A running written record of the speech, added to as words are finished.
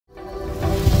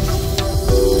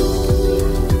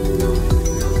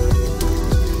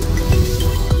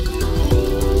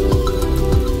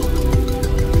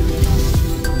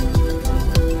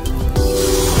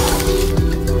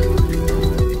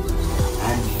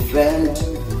felt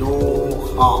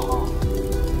no harm.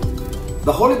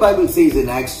 The Holy Bible says in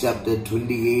Acts chapter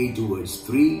 28 verse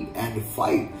 3 and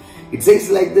 5, it says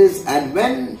like this, and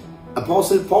when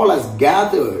Apostle Paul has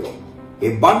gathered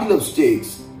a bundle of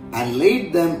sticks and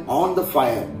laid them on the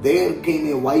fire, there came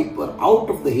a viper out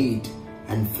of the heat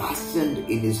and fastened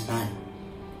in his hand.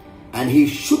 And he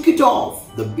shook it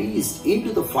off, the beast,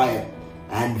 into the fire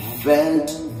and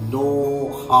felt no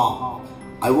harm.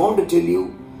 I want to tell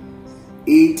you,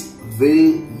 it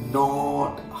will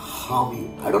not harm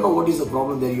you. I don't know what is the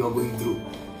problem that you are going through.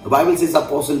 The Bible says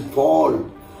Apostle Paul,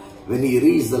 when he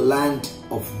reached the land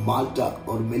of Malta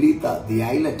or Melita, the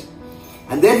island,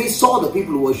 and there he saw the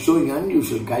people who were showing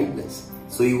unusual kindness.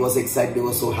 So he was excited, he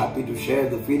was so happy to share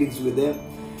the feelings with them.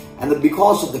 And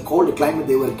because of the cold climate,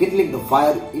 they were kindling the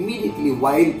fire. Immediately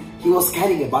while he was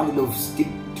carrying a bundle of stick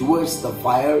towards the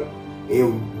fire, a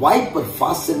viper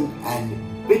fastened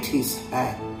and bit his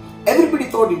hand. Everybody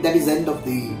thought that is the end of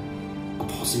the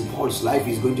Apostle Paul's life.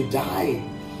 He's going to die.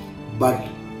 But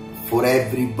for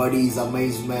everybody's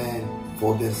amazement,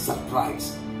 for their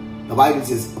surprise, the Bible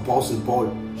says Apostle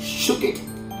Paul shook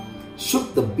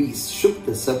the beast, shook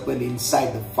the serpent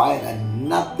inside the fire, and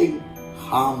nothing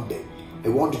harmed it. I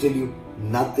want to tell you,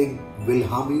 nothing will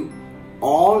harm you.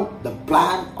 All the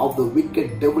plan of the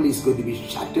wicked devil is going to be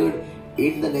shattered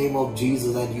in the name of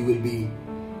Jesus, and you will be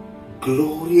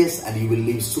glorious, and you will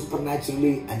live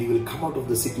supernaturally, and you will come out of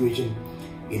the situation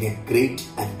in a great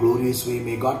and glorious way.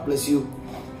 May God bless you.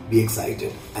 Be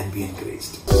excited and be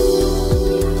encouraged.